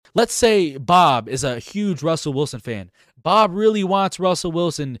let's say Bob is a huge Russell Wilson fan. Bob really wants Russell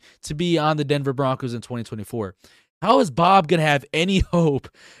Wilson to be on the Denver Broncos in 2024. How is Bob going to have any hope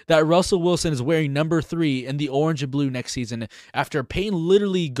that Russell Wilson is wearing number 3 in the orange and blue next season after Payton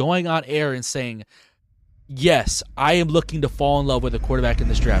literally going on air and saying, yes, I am looking to fall in love with a quarterback in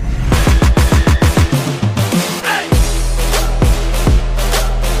this draft?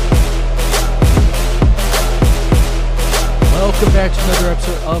 Welcome back to another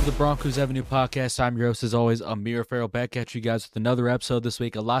episode of the Broncos Avenue Podcast. I'm your host, as always, Amir Farrell, back at you guys with another episode this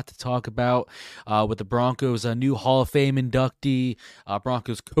week. A lot to talk about with the Broncos, a new Hall of Fame inductee,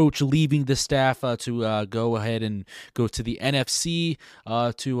 Broncos coach leaving the staff to go ahead and go to the NFC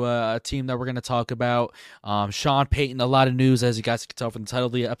to a team that we're going to talk about. Sean Payton, a lot of news, as you guys can tell from the title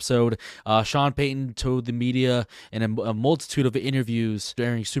of the episode. Sean Payton told the media in a multitude of interviews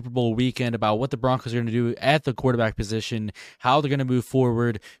during Super Bowl weekend about what the Broncos are going to do at the quarterback position, how they're going to move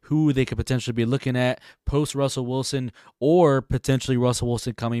forward, who they could potentially be looking at post Russell Wilson, or potentially Russell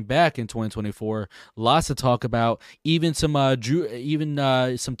Wilson coming back in 2024. Lots to talk about. Even some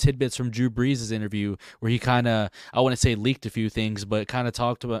some tidbits from Drew Brees' interview where he kind of, I wouldn't say leaked a few things, but kind of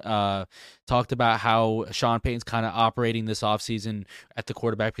talked about how Sean Payton's kind of operating this offseason at the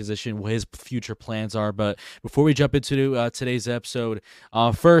quarterback position, what his future plans are. But before we jump into today's episode,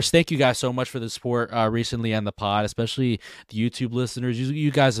 first, thank you guys so much for the support recently on the pod, especially the YouTube listeners.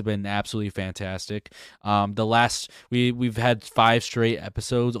 You guys have been absolutely fantastic. We've had 5 straight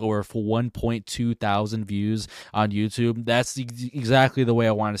episodes, over 1.2 thousand views on YouTube. That's exactly the way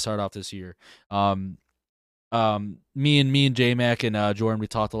I wanted to start off this year. Me and J-Mac and Jordan, we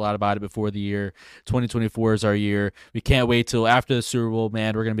talked a lot about it before the year. 2024 is our year. We can't wait till after the Super Bowl,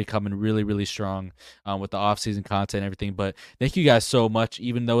 man. We're going to be coming really, really strong with the offseason content and everything. But thank you guys so much.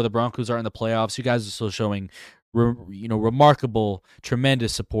 Even though the Broncos are in the playoffs, you guys are still showing remarkable,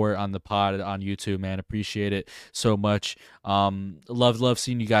 tremendous support on the pod on YouTube, man. Appreciate it so much. Love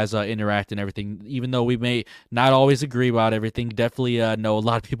seeing you guys interact and everything. Even though we may not always agree about everything, definitely know a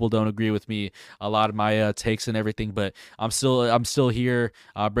lot of people don't agree with me, a lot of my takes and everything. But I'm still here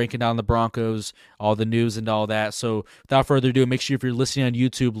breaking down the Broncos, all the news and all that. So without further ado, make sure if you're listening on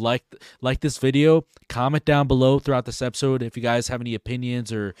YouTube, like this video, comment down below throughout this episode if you guys have any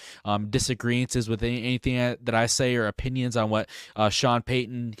opinions or disagreements with anything that I say, or opinions on what Sean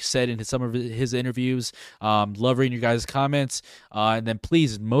Payton said in some of his interviews. Love reading your guys' comments. And then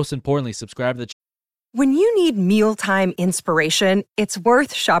please, most importantly, subscribe to the channel. When you need mealtime inspiration, it's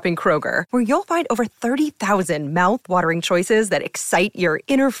worth shopping Kroger, where you'll find over 30,000 mouth-watering choices that excite your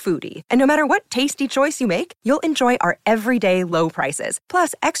inner foodie. And no matter what tasty choice you make, you'll enjoy our everyday low prices,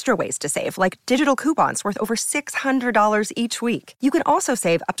 plus extra ways to save, like digital coupons worth over $600 each week. You can also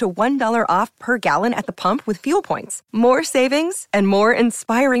save up to $1 off per gallon at the pump with fuel points. More savings and more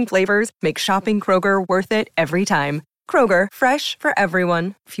inspiring flavors make shopping Kroger worth it every time. Kroger, fresh for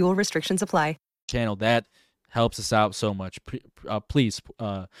everyone. Fuel restrictions apply. Channel that helps us out so much. Please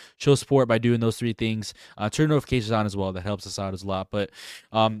show support by doing those 3 things. Turn notifications on as well. That helps us out as a lot. But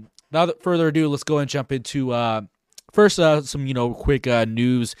without further ado, let's go and jump into first some quick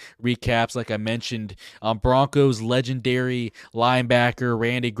news recaps. Like I mentioned, Broncos legendary linebacker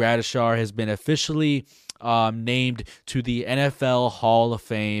Randy Gradishar has been officially named to the NFL Hall of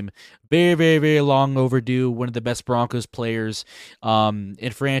Fame. Very, very, very long overdue. One of the best Broncos players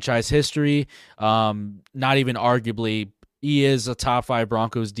in franchise history. Not even arguably. He is a top 5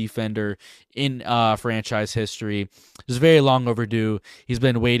 Broncos defender in franchise history. It's very long overdue. He's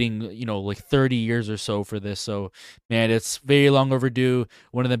been waiting, like 30 years or so for this. So, man, it's very long overdue.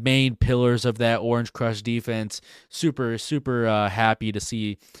 One of the main pillars of that Orange Crush defense. Super, super happy to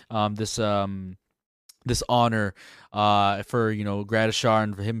see this honor for Gradishar,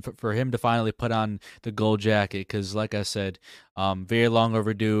 and for him to finally put on the gold jacket, because like I said, very long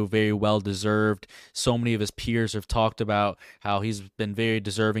overdue, very well deserved. So many of his peers have talked about how he's been very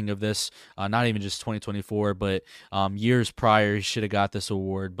deserving of this, not even just 2024, but years prior he should have got this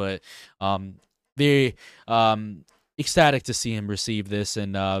award. But very ecstatic to see him receive this,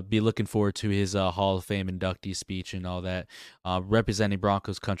 and be looking forward to his Hall of Fame inductee speech and all that, representing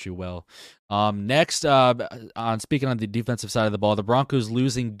Broncos country well. Next, speaking on the defensive side of the ball, the Broncos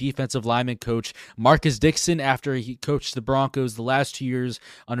losing defensive lineman coach Marcus Dixon after he coached the Broncos the last 2 years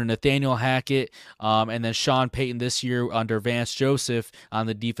under Nathaniel Hackett, and then Sean Payton this year under Vance Joseph on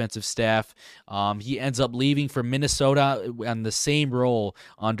the defensive staff. He ends up leaving for Minnesota on the same role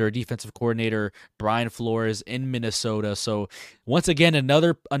under defensive coordinator Brian Flores in Minnesota. So once again,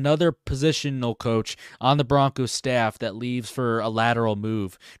 another positional coach on the Broncos staff that leaves for a lateral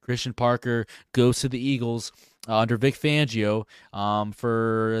move. Christian Parker goes to the Eagles. under Vic Fangio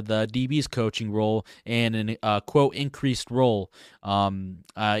for the DB's coaching role and an quote increased role in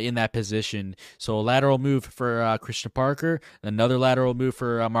that position. So a lateral move for Christian Parker, another lateral move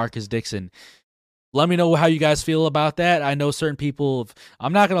for Marcus Dixon. Let me know how you guys feel about that. I know certain people.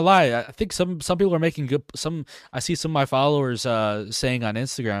 I'm not gonna lie. I think some people are making good. I see some of my followers saying on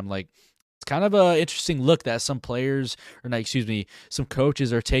Instagram like it's kind of a interesting look that some players or not, excuse me, some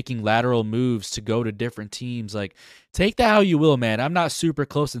coaches are taking lateral moves to go to different teams. Like take that how you will, man. I'm not super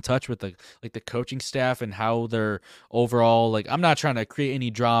close in touch with the coaching staff and how they're overall. Like I'm not trying to create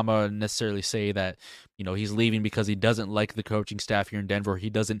any drama and necessarily say that he's leaving because he doesn't like the coaching staff here in Denver. He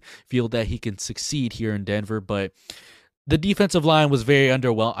doesn't feel that he can succeed here in Denver. But the defensive line was very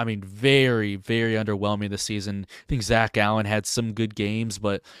underwhelming. I mean, very, very underwhelming this season. I think Zach Allen had some good games,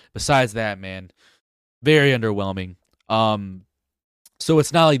 but besides that, man, very underwhelming. So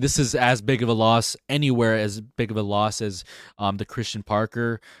it's not like this is as big of a loss anywhere as big of a loss as the Christian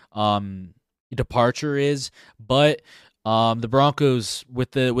Parker departure is, but the Broncos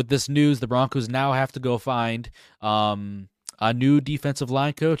with this news, the Broncos now have to go find a new defensive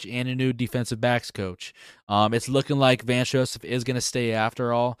line coach and a new defensive backs coach. It's looking like Vance Joseph is going to stay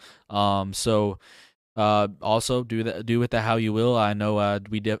after all. So also do with that how you will. I know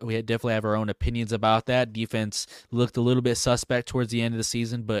we definitely have our own opinions about that. Defense looked a little bit suspect towards the end of the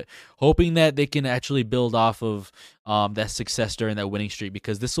season, but hoping that they can actually build off of that success during that winning streak,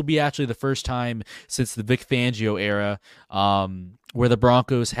 because this will be actually the first time since the Vic Fangio era where the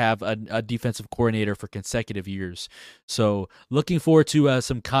Broncos have a defensive coordinator for consecutive years. So looking forward to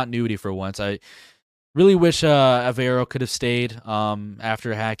some continuity for once. I really wish Avero could have stayed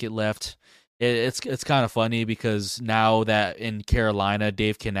after Hackett left. It's kind of funny because now that in Carolina,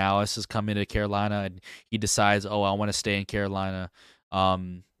 Dave Canales has come into Carolina and he decides, I want to stay in Carolina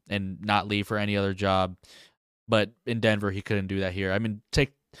and not leave for any other job. But in Denver, he couldn't do that here. I mean,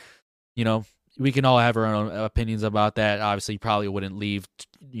 we can all have our own opinions about that. Obviously, he probably wouldn't leave.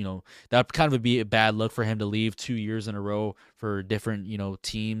 That kind of would be a bad look for him to leave 2 years in a row for different,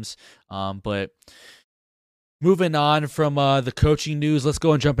 teams. But moving on from the coaching news, let's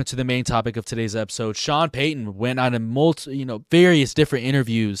go and jump into the main topic of today's episode. Sean Payton went on various different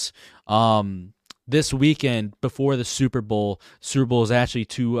interviews this weekend before the Super Bowl. Super Bowl is actually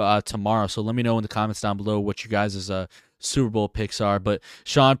tomorrow, so let me know in the comments down below what you guys' Super Bowl picks are. But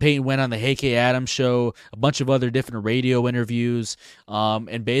Sean Payton went on the Hey K Adams show, a bunch of other different radio interviews,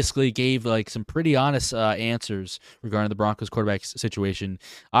 and basically gave some pretty honest answers regarding the Broncos quarterback situation.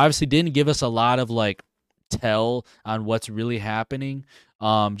 Obviously didn't give us a lot of tell on what's really happening,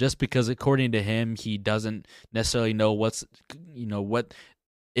 just because according to him, he doesn't necessarily know what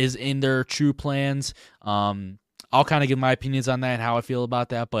is in their true plans. I'll kind of give my opinions on that and how I feel about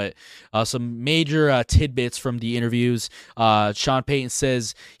that, but some major tidbits from the interviews. Sean Payton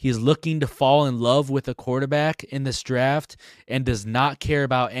says he's looking to fall in love with a quarterback in this draft and does not care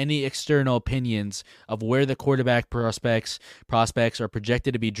about any external opinions of where the quarterback prospects are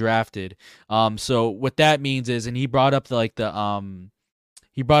projected to be drafted. So what that means is, and he brought up the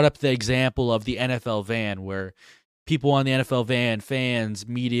example of the NFL van where people on the NFL van, fans,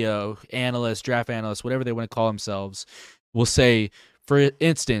 media, analysts, draft analysts, whatever they want to call themselves, will say, for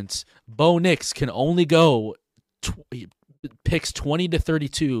instance, Bo Nix can only go picks 20 to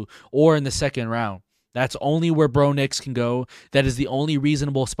 32 or in the second round. That's only where Bo Nix can go. That is the only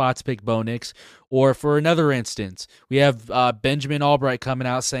reasonable spot to pick Bo Nix. Or for another instance, we have Benjamin Albright coming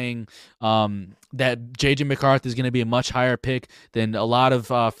out saying that J.J. McCarthy is going to be a much higher pick than a lot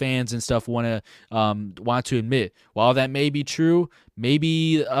of fans and stuff want to admit. While that may be true,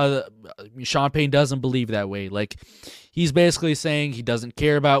 maybe Sean Payton doesn't believe that way. He's basically saying he doesn't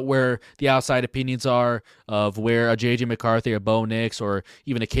care about where the outside opinions are of where a J.J. McCarthy or Bo Nix or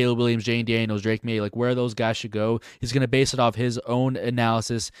even a Caleb Williams, Jane Daniels, Drake May, where those guys should go. He's going to base it off his own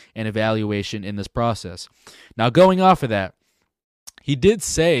analysis and evaluation in this process. Now, going off of that, he did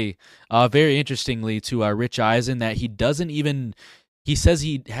say, very interestingly, to Rich Eisen that he says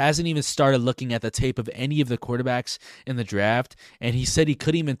he hasn't even started looking at the tape of any of the quarterbacks in the draft, and he said he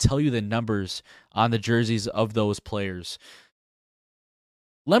couldn't even tell you the numbers on the jerseys of those players.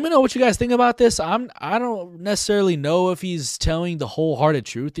 Let me know what you guys think about this. I don't necessarily know if he's telling the wholehearted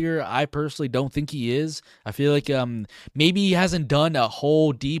truth here. I personally don't think he is. I feel like maybe he hasn't done a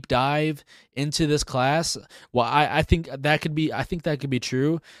whole deep dive into this class. Well, I think that could be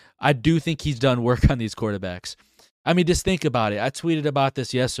true. I do think he's done work on these quarterbacks. I mean, just think about it. I tweeted about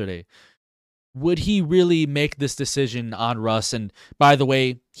this yesterday. Would he really make this decision on Russ? And by the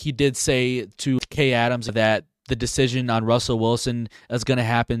way, he did say to K. Adams that the decision on Russell Wilson is going to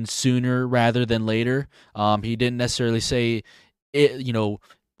happen sooner rather than later. He didn't necessarily say it,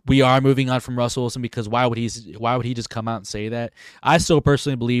 we are moving on from Russell Wilson, because why would he just come out and say that? I still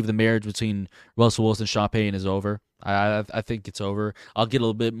personally believe the marriage between Russell Wilson and Sean Payton is over. I think it's over. I'll get a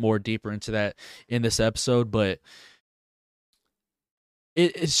little bit more deeper into that in this episode, but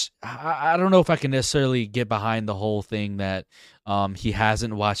I don't know if I can necessarily get behind the whole thing that he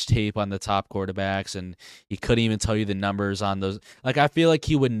hasn't watched tape on the top quarterbacks and he couldn't even tell you the numbers on those. Like, I feel like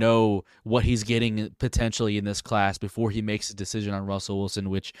he would know what he's getting potentially in this class before he makes a decision on Russell Wilson,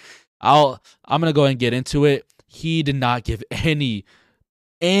 which I'm gonna go ahead and get into it. He did not give any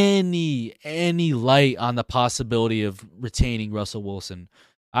light on the possibility of retaining Russell Wilson.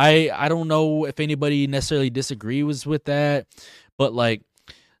 I don't know if anybody necessarily disagrees with that, but like,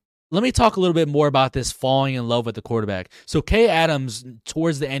 let me talk a little bit more about this falling in love with the quarterback. So Kay Adams,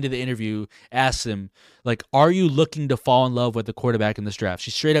 towards the end of the interview, asks him, like, are you looking to fall in love with the quarterback in this draft?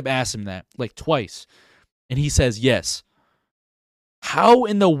 She straight up asked him that, like, twice. And he says yes. How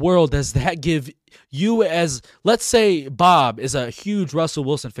in the world does that give you, as, let's say Bob is a huge Russell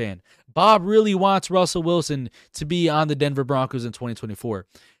Wilson fan. Bob really wants Russell Wilson to be on the Denver Broncos in 2024.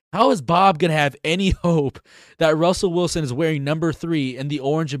 How is Bob going to have any hope that Russell Wilson is wearing number 3 in the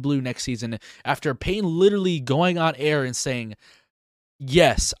orange and blue next season after Payton literally going on air and saying,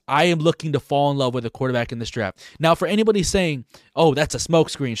 yes, I am looking to fall in love with a quarterback in this draft? Now, for anybody saying, oh, that's a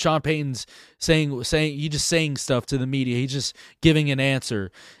smokescreen, Sean Payton's saying he's just saying stuff to the media, he's just giving an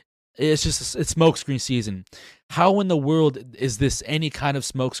answer. It's smokescreen season. How in the world is this any kind of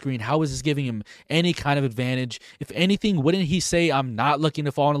smokescreen? How is this giving him any kind of advantage? If anything, wouldn't he say, I'm not looking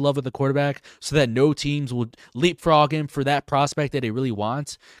to fall in love with the quarterback so that no teams will leapfrog him for that prospect that he really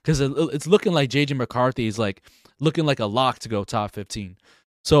wants? Because it's looking like J.J. McCarthy is like looking like a lock to go top 15.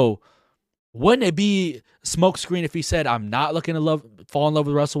 So wouldn't it be smokescreen if he said, I'm not looking to fall in love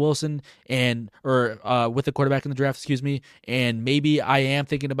with Russell Wilson or with the quarterback in the draft, and maybe I am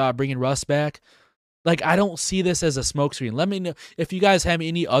thinking about bringing Russ back? Like, I don't see this as a smokescreen. Let me know if you guys have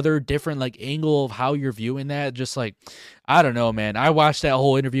any other different like angle of how you're viewing that. Just like, I don't know, man. I watched that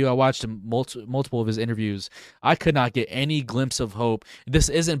whole interview. I watched multiple of his interviews. I could not get any glimpse of hope. This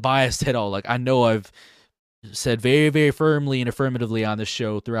isn't biased at all. Like, I know I've said very, very firmly and affirmatively on this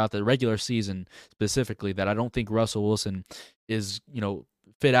show throughout the regular season specifically that I don't think Russell Wilson is,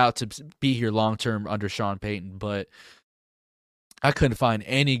 fit out to be here long-term under Sean Payton, but I couldn't find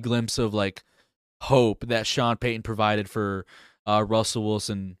any glimpse of like hope that Sean Payton provided for Russell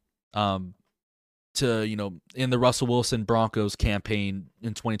Wilson to, in the Russell Wilson Broncos campaign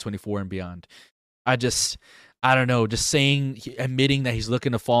in 2024 and beyond. I don't know, just admitting that he's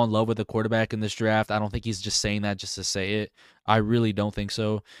looking to fall in love with the quarterback in this draft. I don't think he's just saying that just to say it. I really don't think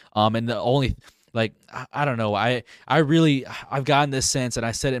so. And the only, like, I don't know. I've gotten this sense, and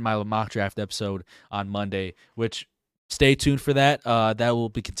I said it in my mock draft episode on Monday, which stay tuned for that. That will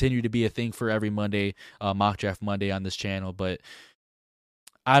continue to be a thing for every Monday, mock draft Monday on this channel. But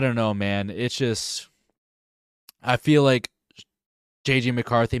I don't know, man. It's just, I feel like J.J.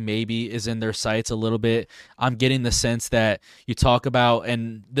 McCarthy maybe is in their sights a little bit. I'm getting the sense that you talk about,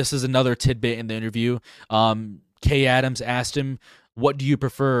 and this is another tidbit in the interview, Kay Adams asked him, what do you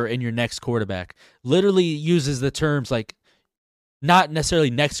prefer in your next quarterback? Literally uses the terms like, not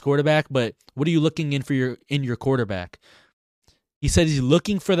necessarily next quarterback, but what are you looking in your quarterback? He said he's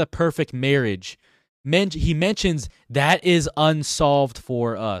looking for the perfect marriage. He mentions that is unsolved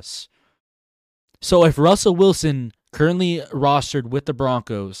for us. So if Russell Wilson, currently rostered with the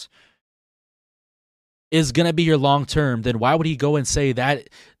Broncos, is going to be your long-term, then why would he go and say that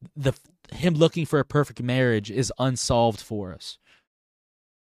him looking for a perfect marriage is unsolved for us?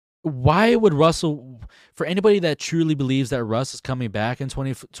 Why would Russell, for anybody that truly believes that Russ is coming back in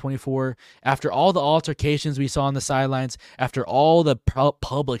 2024, after all the altercations we saw on the sidelines, after all the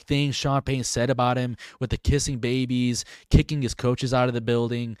public things Sean Payton said about him with the kissing babies, kicking his coaches out of the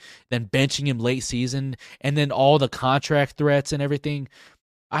building, then benching him late season, and then all the contract threats and everything,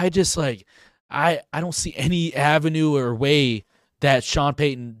 I don't see any avenue or way that Sean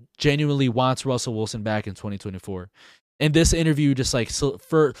Payton genuinely wants Russell Wilson back in 2024. And this interview just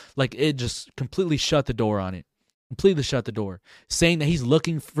it just completely shut the door on it. Completely shut the door. Saying that he's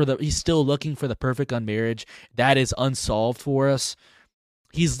still looking for the perfect marriage that is unsolved for us.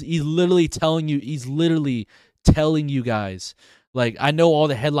 He's literally telling you guys. Like, I know all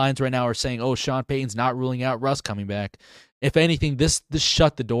the headlines right now are saying, oh, Sean Payton's not ruling out Russ coming back. If anything, this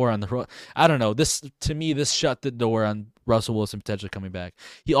shut the door on the. I don't know. This to me, this shut the door on Russell Wilson potentially coming back.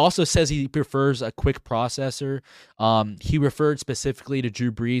 He also says he prefers a quick processor. He referred specifically to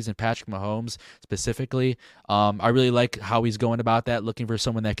Drew Brees and Patrick Mahomes specifically. I really like how he's going about that, looking for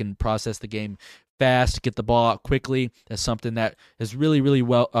someone that can process the game fast, get the ball out quickly. That's something that has really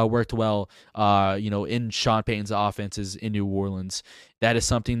well worked well. In Sean Payton's offenses in New Orleans. That is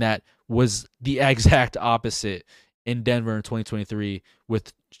something that was the exact opposite in Denver in 2023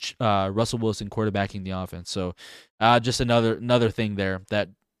 with Russell Wilson quarterbacking the offense. So just another thing there that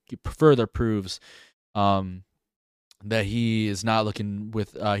further proves that he is not looking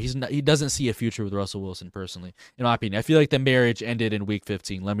with he doesn't see a future with Russell Wilson personally, in my opinion. I feel like the marriage ended in week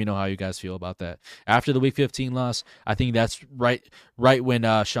 15. Let me know how you guys feel about that. After the week 15 loss, I think that's right when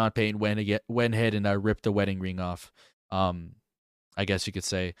Sean Payton went ahead and ripped the wedding ring off. I guess you could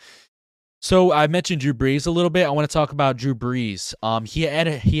say. So I mentioned Drew Brees a little bit. I want to talk about Drew Brees. He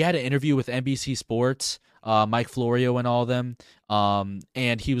had an interview with NBC Sports, Mike Florio and all of them,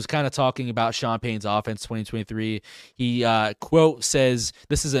 and he was kind of talking about Sean Payton's offense 2023. He quote says,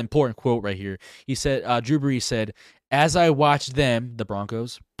 this is an important quote right here. He said, Drew Brees said, "As I watched them, the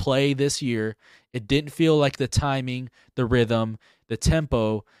Broncos, play this year, it didn't feel like the timing, the rhythm, the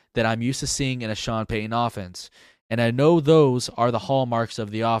tempo that I'm used to seeing in a Sean Payton offense. And I know those are the hallmarks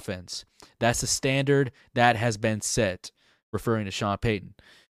of the offense. That's the standard that has been set," referring to Sean Payton.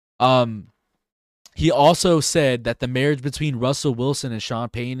 He also said that the marriage between Russell Wilson and Sean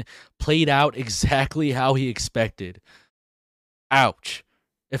Payton played out exactly how he expected. Ouch.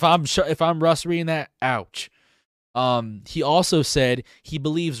 If I'm Russ reading that, ouch. He also said he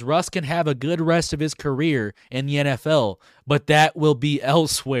believes Russ can have a good rest of his career in the NFL, but that will be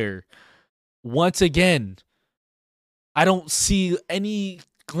elsewhere. Once again, I don't see any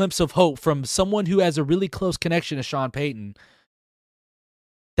glimpse of hope from someone who has a really close connection to Sean Payton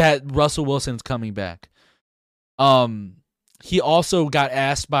that Russell Wilson's coming back. He also got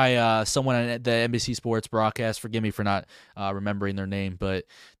asked by someone on the NBC Sports broadcast. Forgive me for not remembering their name, but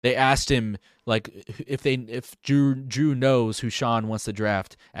they asked him like if Drew knows who Sean wants to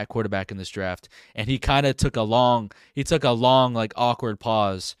draft at quarterback in this draft, and he kind of took a long like awkward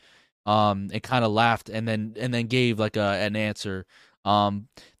pause, and kind of laughed and then gave like an answer.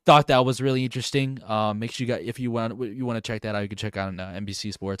 Thought that was really interesting. Make sure if you want to check that out, you can check out on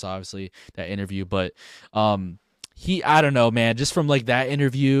NBC Sports, obviously, that interview. But I don't know, man, just from like that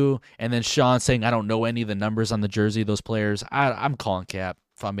interview and then Sean saying, I don't know any of the numbers on the jersey of those players, I'm calling cap,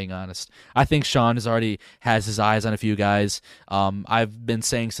 if I'm being honest. I think Sean has his eyes on a few guys. I've been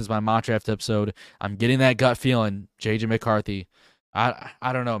saying since my mock draft episode, I'm getting that gut feeling, JJ McCarthy.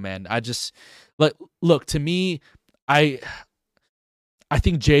 I don't know, man. I just look to me, I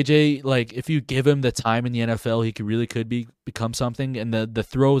think JJ, like, if you give him the time in the NFL, he could become something, and the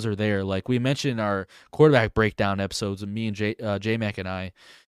throws are there. Like we mentioned in our quarterback breakdown episodes of me and J-Mac and I,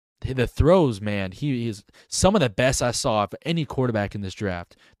 the throws, man, he is some of the best I saw of any quarterback in this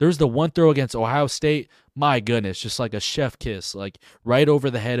draft. There's the one throw against Ohio State, my goodness, just like a chef kiss, like right over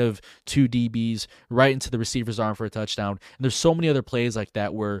the head of two DBs, right into the receiver's arm for a touchdown. And there's so many other plays like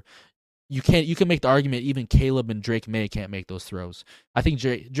that where you can make the argument even Caleb and Drake May can't make those throws. I think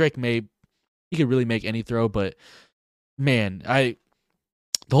Drake May, he could really make any throw, but man, the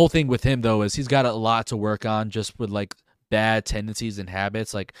whole thing with him though is he's got a lot to work on just with like bad tendencies and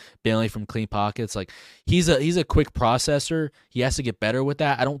habits, like bailing from clean pockets. Like he's a quick processor. He has to get better with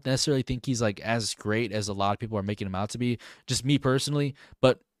that. I don't necessarily think he's like as great as a lot of people are making him out to be, just me personally,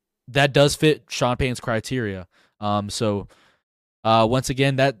 but that does fit Sean Payton's criteria. Once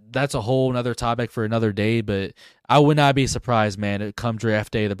again, that's a whole another topic for another day, but I would not be surprised, man. Come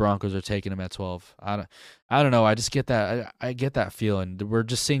draft day, the Broncos are taking him at 12. I don't know. I just get that. I get that feeling. We're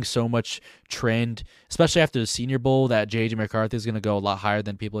just seeing so much trend, especially after the Senior Bowl, that J.J. McCarthy is going to go a lot higher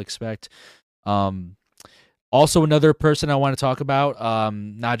than people expect. Also, another person I want to talk about,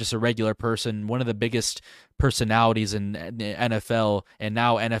 not just a regular person, one of the biggest personalities in the NFL and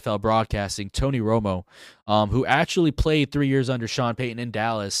now NFL broadcasting, Tony Romo, who actually played 3 years under Sean Payton in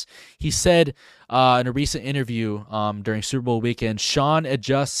Dallas. He said in a recent interview during Super Bowl weekend, Sean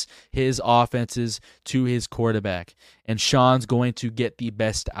adjusts his offenses to his quarterback, and Sean's going to get the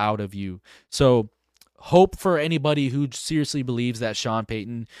best out of you. So hope for anybody who seriously believes that Sean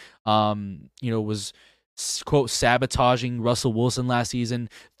Payton, was quote sabotaging Russell Wilson last season,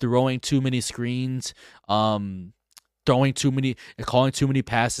 throwing too many screens, calling too many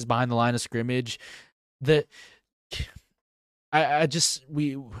passes behind the line of scrimmage. We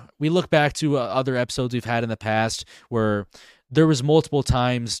look back to other episodes we've had in the past where there was multiple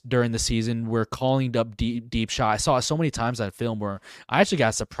times during the season where calling up deep shot. I saw it so many times on film where I actually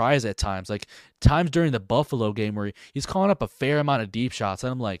got surprised at times, like times during the Buffalo game where he's calling up a fair amount of deep shots,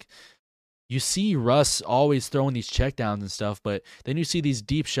 and I'm like, you see Russ always throwing these checkdowns and stuff, but then you see these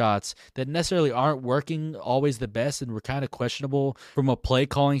deep shots that necessarily aren't working always the best and were kind of questionable from a play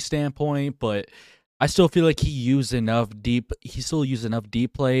calling standpoint. But I still feel like he still used enough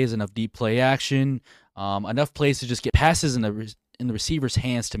deep plays, enough deep play action, enough plays to just get passes in the receiver's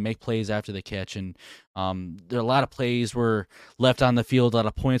hands to make plays after the catch. And there are a lot of plays were left on the field, a lot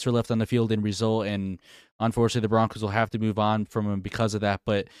of points were left on the field in result, and unfortunately the Broncos will have to move on from him because of that.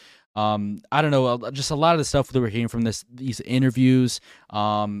 But I don't know, just a lot of the stuff that we're hearing from these interviews,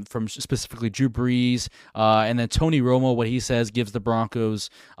 from specifically Drew Brees, and then Tony Romo, what he says gives the Broncos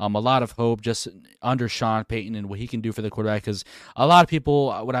a lot of hope just under Sean Payton and what he can do for the quarterback. Because a lot of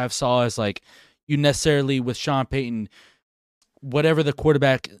people, what I've saw is like, you necessarily with Sean Payton, whoever the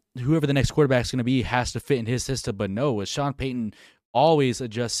next quarterback is going to be has to fit in his system. But no, with Sean Payton, always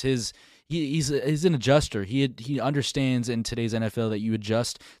adjusts his. He's an adjuster. He understands in today's NFL that you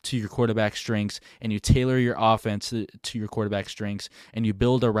adjust to your quarterback strengths and you tailor your offense to your quarterback strengths and you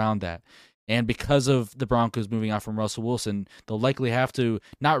build around that. And because of the Broncos moving on from Russell Wilson, they'll likely have to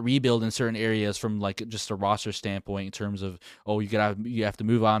not rebuild in certain areas from like just a roster standpoint in terms of, you have to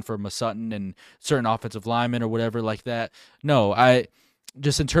move on from a Sutton and certain offensive linemen or whatever like that. No,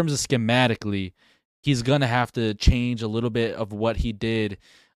 just in terms of schematically, he's gonna have to change a little bit of what he did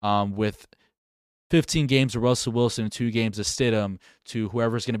with 15 games of Russell Wilson and 2 games of Stidham to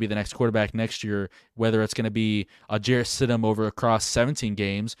whoever's going to be the next quarterback next year, whether it's going to be a Jarrett Stidham across 17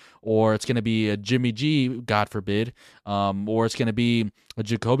 games, or it's going to be a Jimmy G, God forbid, or it's going to be a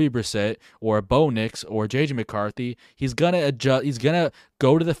Jacoby Brissett, or a Bo Nix, or J.J. McCarthy. He's going to adjust. He's going to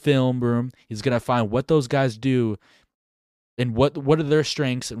go to the film room. He's going to find what those guys do and what are their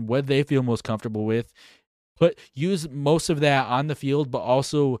strengths and what they feel most comfortable with. Use most of that on the field, but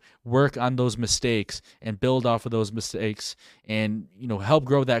also work on those mistakes and build off of those mistakes and, help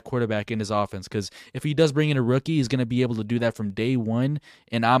grow that quarterback in his offense. Because if he does bring in a rookie, he's going to be able to do that from day one.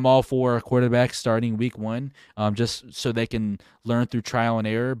 And I'm all for a quarterback starting week 1, just so they can learn through trial and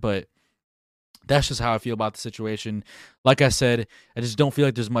error. But that's just how I feel about the situation. Like I said, I just don't feel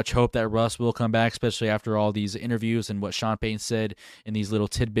like there's much hope that Russ will come back, especially after all these interviews and what Sean Payton said in these little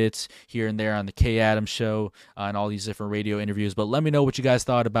tidbits here and there on the Kay Adams show and all these different radio interviews. But let me know what you guys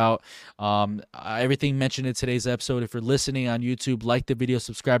thought about everything mentioned in today's episode. If you're listening on YouTube, like the video,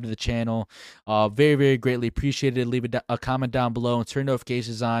 subscribe to the channel. Very, very greatly appreciated. Leave a comment down below and turn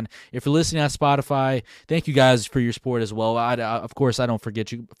notifications on. If you're listening on Spotify, thank you guys for your support as well. Of course, I don't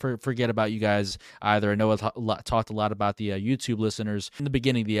forget about you guys either. I know I talked a lot about the YouTube listeners in the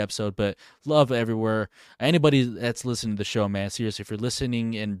beginning of the episode, but love everywhere. Anybody that's listening to the show, man, seriously, if you're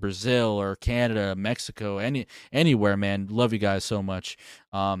listening in Brazil or Canada, Mexico, anywhere, man, love you guys so much.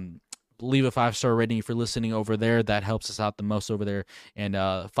 Leave a 5-star rating if you're listening over there. That helps us out the most over there. And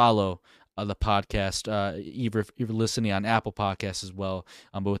follow the podcast, either listening on Apple Podcasts as well.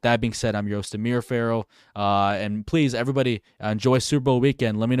 But with that being said, I'm your host, Amir Farrell. And please, everybody, enjoy Super Bowl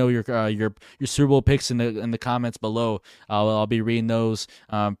weekend. Let me know your Super Bowl picks in the comments below. I'll be reading those.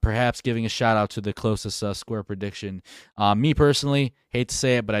 Perhaps giving a shout out to the closest score prediction. Me personally, hate to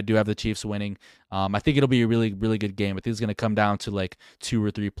say it, but I do have the Chiefs winning. I think it'll be a really, really good game. I think it's going to come down to like 2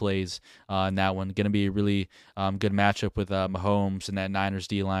 or 3 plays in that one. Going to be a really good matchup with Mahomes and that Niners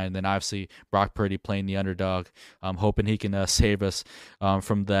D-line. And then obviously Brock Purdy playing the underdog. I'm hoping he can save us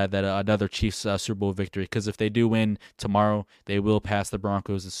from that another Chiefs Super Bowl victory. Because if they do win tomorrow, they will pass the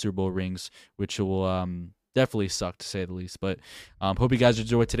Broncos in Super Bowl rings, which will definitely suck to say the least. But hope you guys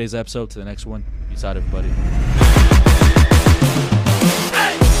enjoyed today's episode. To the next one. Peace out, everybody.